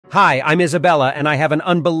Hi, I'm Isabella, and I have an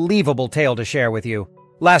unbelievable tale to share with you.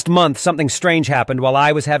 Last month, something strange happened while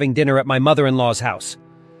I was having dinner at my mother-in-law's house.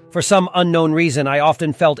 For some unknown reason, I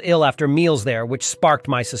often felt ill after meals there, which sparked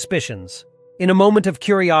my suspicions. In a moment of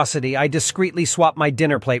curiosity, I discreetly swapped my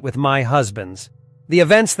dinner plate with my husband's. The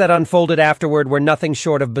events that unfolded afterward were nothing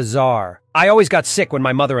short of bizarre. I always got sick when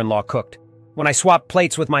my mother-in-law cooked. When I swapped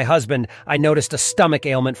plates with my husband, I noticed a stomach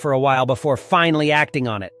ailment for a while before finally acting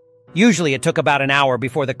on it. Usually it took about an hour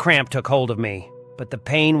before the cramp took hold of me, but the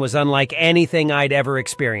pain was unlike anything I'd ever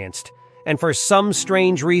experienced. And for some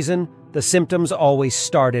strange reason, the symptoms always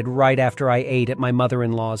started right after I ate at my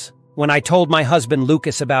mother-in-law's. When I told my husband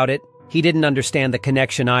Lucas about it, he didn't understand the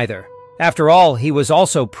connection either. After all, he was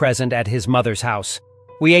also present at his mother's house.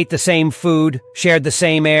 We ate the same food, shared the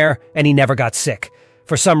same air, and he never got sick.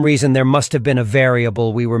 For some reason, there must have been a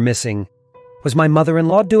variable we were missing. Was my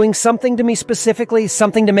mother-in-law doing something to me specifically,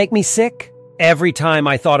 something to make me sick? Every time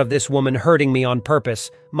I thought of this woman hurting me on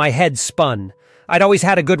purpose, my head spun. I'd always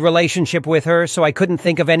had a good relationship with her, so I couldn't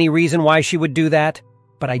think of any reason why she would do that.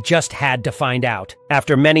 But I just had to find out.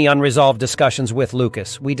 After many unresolved discussions with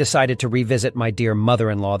Lucas, we decided to revisit my dear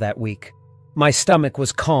mother-in-law that week. My stomach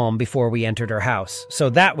was calm before we entered her house,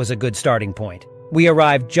 so that was a good starting point. We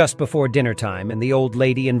arrived just before dinner time, and the old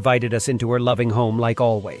lady invited us into her loving home like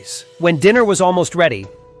always. When dinner was almost ready,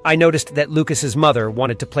 I noticed that Lucas's mother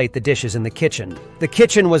wanted to plate the dishes in the kitchen. The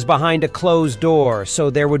kitchen was behind a closed door, so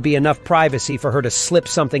there would be enough privacy for her to slip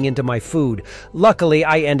something into my food. Luckily,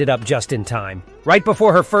 I ended up just in time. Right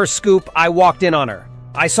before her first scoop, I walked in on her.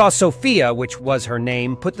 I saw Sophia, which was her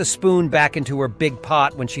name, put the spoon back into her big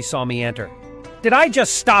pot when she saw me enter. Did I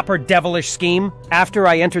just stop her devilish scheme? After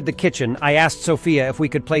I entered the kitchen, I asked Sophia if we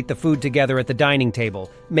could plate the food together at the dining table,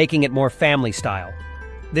 making it more family style.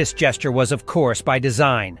 This gesture was, of course, by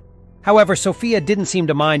design. However, Sophia didn't seem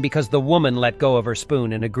to mind because the woman let go of her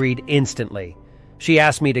spoon and agreed instantly. She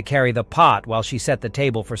asked me to carry the pot while she set the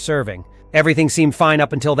table for serving. Everything seemed fine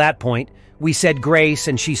up until that point. We said grace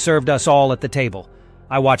and she served us all at the table.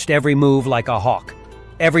 I watched every move like a hawk.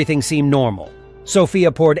 Everything seemed normal.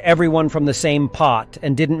 Sophia poured everyone from the same pot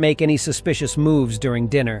and didn't make any suspicious moves during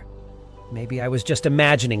dinner. Maybe I was just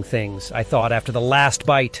imagining things, I thought after the last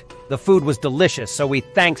bite. The food was delicious, so we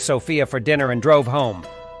thanked Sophia for dinner and drove home.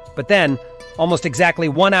 But then, almost exactly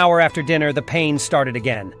 1 hour after dinner, the pain started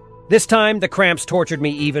again. This time, the cramps tortured me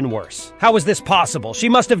even worse. How was this possible? She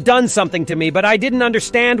must have done something to me, but I didn't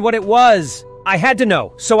understand what it was. I had to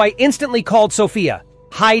know, so I instantly called Sophia,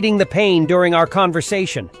 hiding the pain during our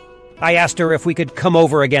conversation. I asked her if we could come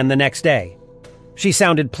over again the next day. She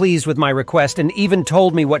sounded pleased with my request and even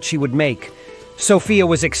told me what she would make. Sophia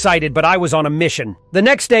was excited, but I was on a mission. The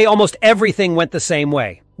next day, almost everything went the same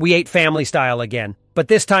way. We ate family style again, but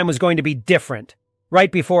this time was going to be different.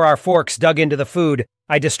 Right before our forks dug into the food,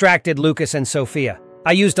 I distracted Lucas and Sophia.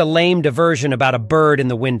 I used a lame diversion about a bird in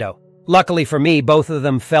the window. Luckily for me, both of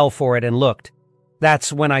them fell for it and looked.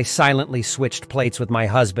 That's when I silently switched plates with my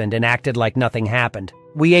husband and acted like nothing happened.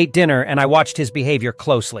 We ate dinner, and I watched his behavior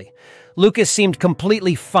closely. Lucas seemed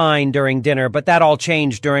completely fine during dinner, but that all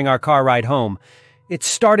changed during our car ride home. It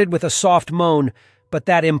started with a soft moan, but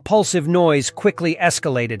that impulsive noise quickly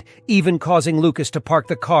escalated, even causing Lucas to park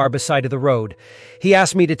the car beside of the road. He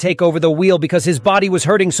asked me to take over the wheel because his body was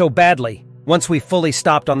hurting so badly. Once we fully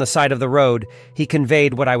stopped on the side of the road, he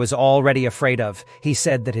conveyed what I was already afraid of. He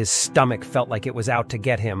said that his stomach felt like it was out to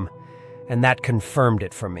get him, and that confirmed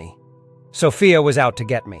it for me. Sophia was out to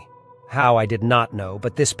get me. How, I did not know,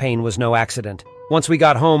 but this pain was no accident. Once we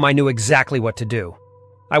got home, I knew exactly what to do.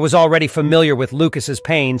 I was already familiar with Lucas's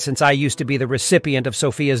pain since I used to be the recipient of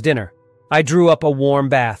Sophia's dinner. I drew up a warm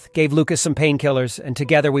bath, gave Lucas some painkillers, and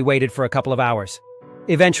together we waited for a couple of hours.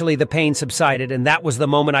 Eventually, the pain subsided, and that was the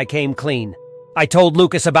moment I came clean. I told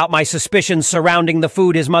Lucas about my suspicions surrounding the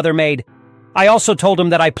food his mother made. I also told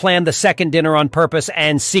him that I planned the second dinner on purpose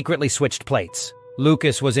and secretly switched plates.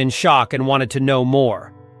 Lucas was in shock and wanted to know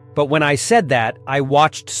more. But when I said that, I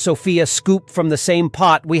watched Sophia scoop from the same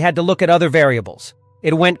pot. We had to look at other variables.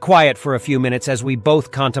 It went quiet for a few minutes as we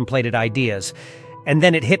both contemplated ideas. And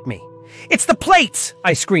then it hit me. "It's the plates!"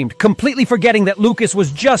 I screamed, completely forgetting that Lucas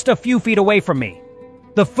was just a few feet away from me.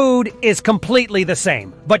 "The food is completely the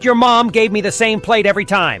same, but your mom gave me the same plate every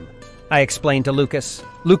time," I explained to Lucas.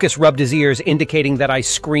 Lucas rubbed his ears, indicating that I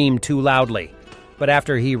screamed too loudly. But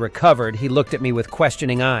after he recovered, he looked at me with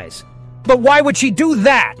questioning eyes. "But why would she do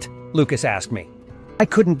that?" Lucas asked me. I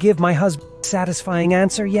couldn't give my husband a satisfying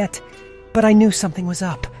answer yet, but I knew something was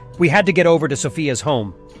up. We had to get over to Sophia's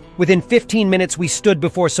home. Within 15 minutes, we stood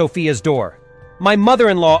before Sophia's door. My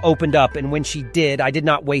mother-in-law opened up, and when she did, I did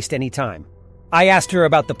not waste any time. I asked her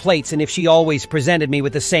about the plates and if she always presented me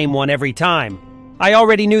with the same one every time. I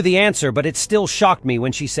already knew the answer, but it still shocked me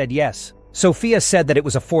when she said yes. Sophia said that it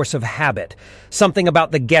was a force of habit, something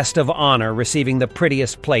about the guest of honor receiving the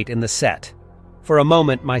prettiest plate in the set. For a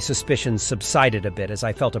moment, my suspicions subsided a bit as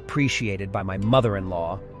I felt appreciated by my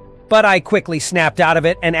mother-in-law. But I quickly snapped out of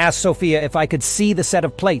it and asked Sophia if I could see the set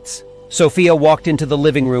of plates. Sophia walked into the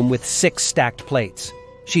living room with 6 stacked plates.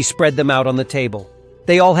 She spread them out on the table.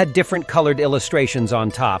 They all had different colored illustrations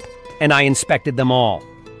on top, and I inspected them all.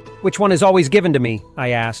 "Which one is always given to me?" I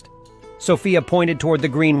asked. Sophia pointed toward the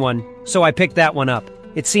green one, so I picked that one up.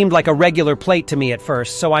 It seemed like a regular plate to me at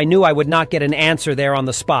first, so I knew I would not get an answer there on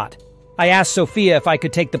the spot. I asked Sophia if I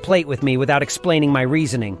could take the plate with me without explaining my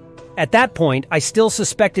reasoning. At that point, I still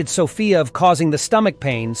suspected Sophia of causing the stomach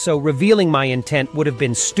pain, so revealing my intent would have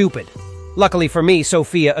been stupid. Luckily for me,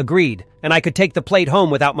 Sophia agreed, and I could take the plate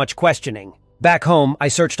home without much questioning. Back home, I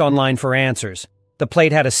searched online for answers. The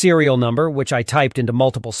plate had a serial number, which I typed into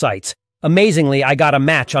multiple sites. Amazingly, I got a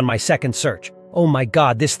match on my second search. Oh my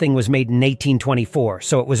God, this thing was made in 1824,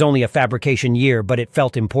 so it was only a fabrication year, but it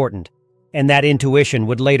felt important. And that intuition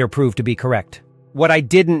would later prove to be correct. What I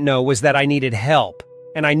didn't know was that I needed help,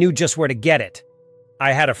 and I knew just where to get it.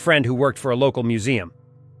 I had a friend who worked for a local museum,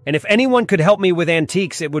 and if anyone could help me with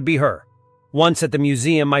antiques, it would be her. Once at the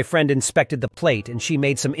museum, my friend inspected the plate, and she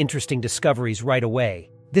made some interesting discoveries right away.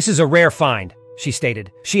 "This is a rare find," she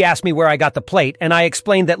stated. She asked me where I got the plate, and I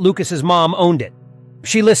explained that Lucas's mom owned it.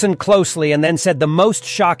 She listened closely and then said the most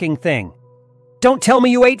shocking thing. "Don't tell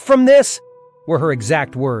me you ate from this," were her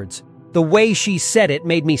exact words. The way she said it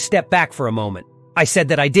made me step back for a moment. I said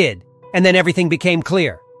that I did, and then everything became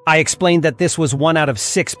clear. I explained that this was 1 out of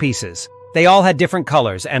 6 pieces. They all had different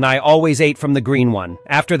colors, and I always ate from the green one.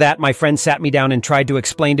 After that, my friend sat me down and tried to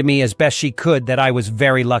explain to me as best she could that I was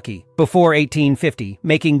very lucky. Before 1850,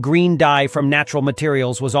 making green dye from natural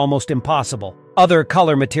materials was almost impossible. Other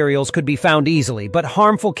color materials could be found easily, but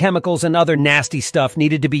harmful chemicals and other nasty stuff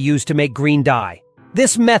needed to be used to make green dye.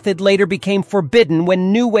 This method later became forbidden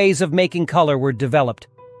when new ways of making color were developed.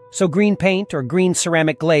 So green paint or green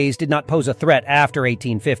ceramic glaze did not pose a threat after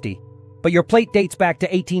 1850. But your plate dates back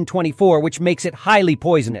to 1824, which makes it highly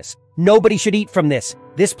poisonous. Nobody should eat from this.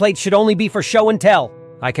 This plate should only be for show and tell.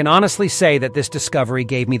 I can honestly say that this discovery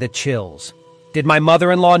gave me the chills. Did my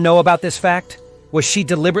mother-in-law know about this fact? Was she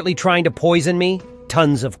deliberately trying to poison me?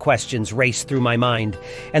 Tons of questions raced through my mind,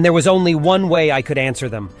 and there was only one way I could answer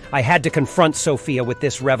them. I had to confront Sophia with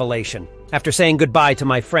this revelation. After saying goodbye to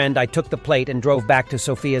my friend, I took the plate and drove back to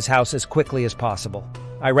Sophia's house as quickly as possible.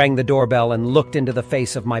 I rang the doorbell and looked into the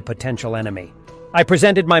face of my potential enemy. I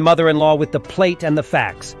presented my mother-in-law with the plate and the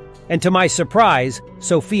facts, and to my surprise,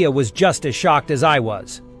 Sophia was just as shocked as I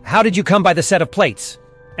was. "How did you come by the set of plates?"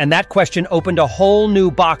 And that question opened a whole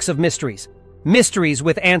new box of mysteries. Mysteries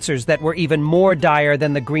with answers that were even more dire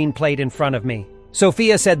than the green plate in front of me.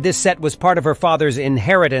 Sophia said this set was part of her father's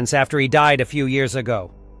inheritance after he died a few years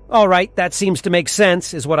ago. All right, that seems to make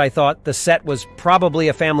sense, is what I thought. The set was probably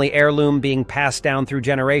a family heirloom being passed down through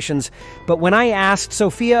generations. But when I asked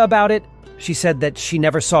Sophia about it, she said that she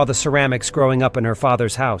never saw the ceramics growing up in her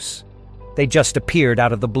father's house. They just appeared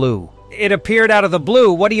out of the blue. It appeared out of the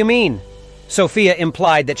blue? What do you mean? Sophia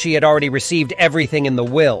implied that she had already received everything in the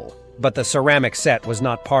will, but the ceramic set was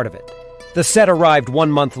not part of it. The set arrived 1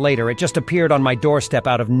 month later. It just appeared on my doorstep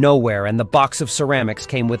out of nowhere, and the box of ceramics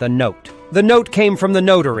came with a note. The note came from the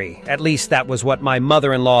notary. At least that was what my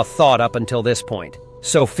mother-in-law thought up until this point.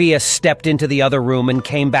 Sophia stepped into the other room and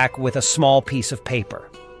came back with a small piece of paper.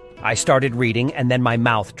 I started reading, and then my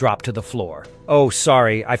mouth dropped to the floor. "Oh,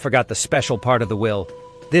 sorry, I forgot the special part of the will.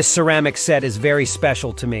 This ceramic set is very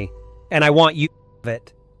special to me, and I want you to have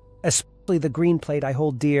it. Especially the green plate I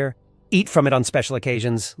hold dear. Eat from it on special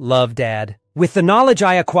occasions. Love, Dad." With the knowledge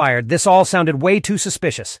I acquired, this all sounded way too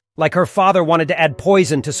suspicious, like her father wanted to add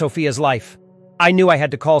poison to Sophia's life. I knew I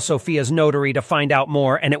had to call Sophia's notary to find out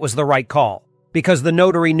more, and it was the right call, because the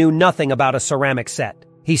notary knew nothing about a ceramic set.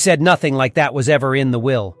 He said nothing like that was ever in the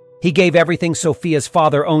will. He gave everything Sophia's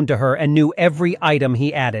father owned to her and knew every item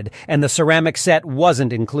he added, and the ceramic set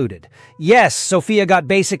wasn't included. Yes, Sophia got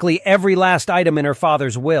basically every last item in her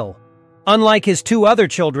father's will. Unlike his 2 other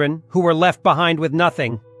children, who were left behind with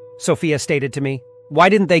nothing, Sophia stated to me. "Why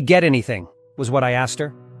didn't they get anything?" was what I asked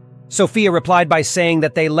her. Sophia replied by saying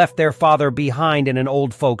that they left their father behind in an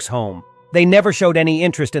old folks' home. They never showed any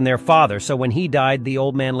interest in their father, so when he died, the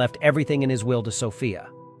old man left everything in his will to Sophia.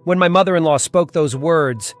 When my mother-in-law spoke those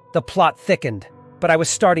words, the plot thickened, but I was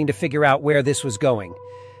starting to figure out where this was going.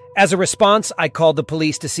 As a response, I called the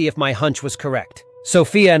police to see if my hunch was correct.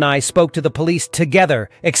 Sophia and I spoke to the police together,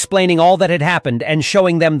 explaining all that had happened and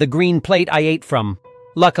showing them the green plate I ate from.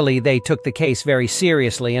 Luckily, they took the case very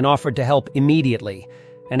seriously and offered to help immediately.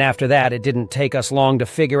 And after that, it didn't take us long to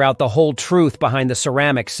figure out the whole truth behind the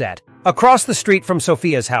ceramic set. Across the street from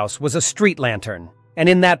Sophia's house was a street lantern, and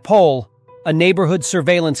in that pole, a neighborhood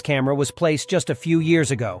surveillance camera was placed just a few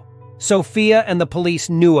years ago. Sophia and the police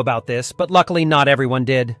knew about this, but luckily not everyone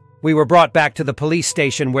did. We were brought back to the police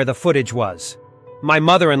station where the footage was. My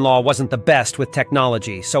mother-in-law wasn't the best with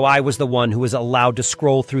technology, so I was the one who was allowed to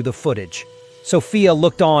scroll through the footage. Sophia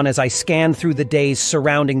looked on as I scanned through the days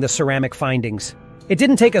surrounding the ceramic findings. It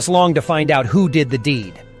didn't take us long to find out who did the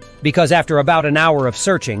deed, because after about an hour of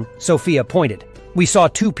searching, Sophia pointed. We saw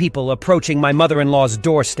two people approaching my mother-in-law's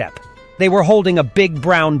doorstep. They were holding a big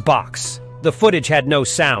brown box. The footage had no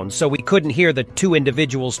sound, so we couldn't hear the two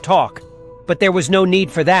individuals talk. But there was no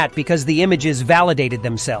need for that because the images validated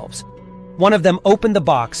themselves. One of them opened the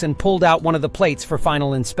box and pulled out one of the plates for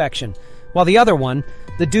final inspection, while the other one,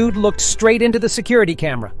 the dude looked straight into the security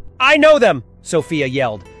camera. "I know them!" Sophia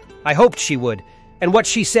yelled. I hoped she would, and what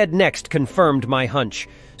she said next confirmed my hunch.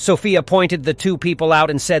 Sophia pointed the two people out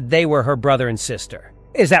and said they were her brother and sister.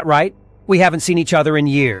 "Is that right? We haven't seen each other in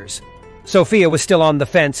years." Sophia was still on the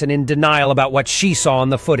fence and in denial about what she saw in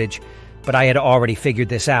the footage, but I had already figured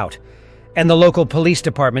this out. And the local police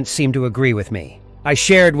department seemed to agree with me. I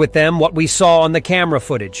shared with them what we saw on the camera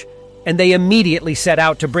footage, and they immediately set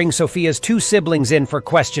out to bring Sophia's two siblings in for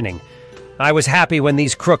questioning. I was happy when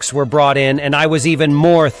these crooks were brought in, and I was even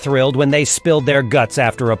more thrilled when they spilled their guts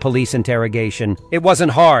after a police interrogation. It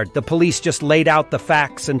wasn't hard. The police just laid out the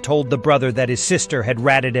facts and told the brother that his sister had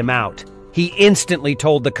ratted him out. He instantly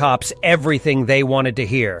told the cops everything they wanted to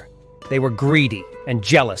hear. They were greedy and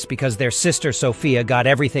jealous because their sister Sophia got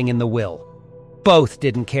everything in the will. Both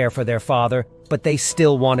didn't care for their father, but they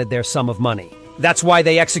still wanted their sum of money. That's why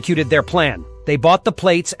they executed their plan. They bought the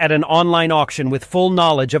plates at an online auction with full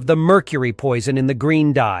knowledge of the mercury poison in the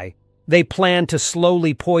green dye. They planned to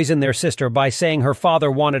slowly poison their sister by saying her father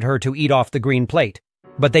wanted her to eat off the green plate.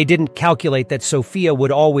 But they didn't calculate that Sophia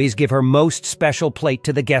would always give her most special plate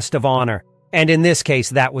to the guest of honor. And in this case,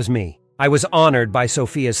 that was me. I was honored by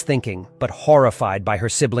Sophia's thinking, but horrified by her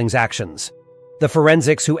siblings' actions. The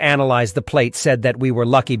forensics who analyzed the plate said that we were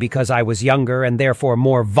lucky because I was younger and therefore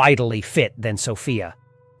more vitally fit than Sophia.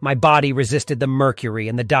 My body resisted the mercury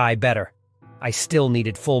and the dye better. I still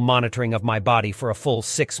needed full monitoring of my body for a full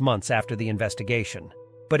 6 months after the investigation.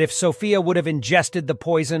 But if Sophia would have ingested the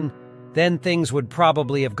poison, then things would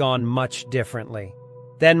probably have gone much differently.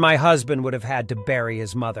 Then my husband would have had to bury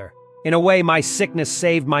his mother. In a way, my sickness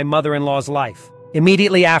saved my mother-in-law's life.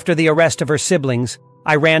 Immediately after the arrest of her siblings,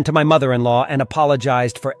 I ran to my mother-in-law and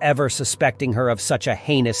apologized for ever suspecting her of such a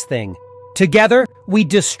heinous thing. Together, we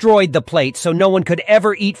destroyed the plates so no one could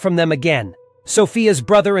ever eat from them again. Sophia's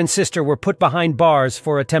brother and sister were put behind bars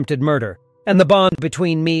for attempted murder, and the bond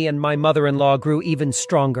between me and my mother-in-law grew even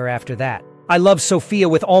stronger after that. I love Sophia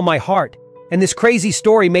with all my heart, and this crazy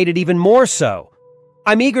story made it even more so.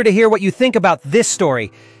 I'm eager to hear what you think about this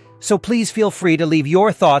story, so please feel free to leave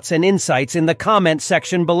your thoughts and insights in the comment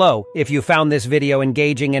section below. If you found this video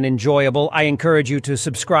engaging and enjoyable, I encourage you to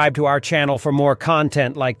subscribe to our channel for more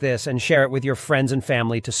content like this and share it with your friends and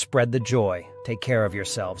family to spread the joy. Take care of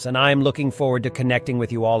yourselves, and I'm looking forward to connecting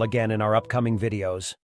with you all again in our upcoming videos.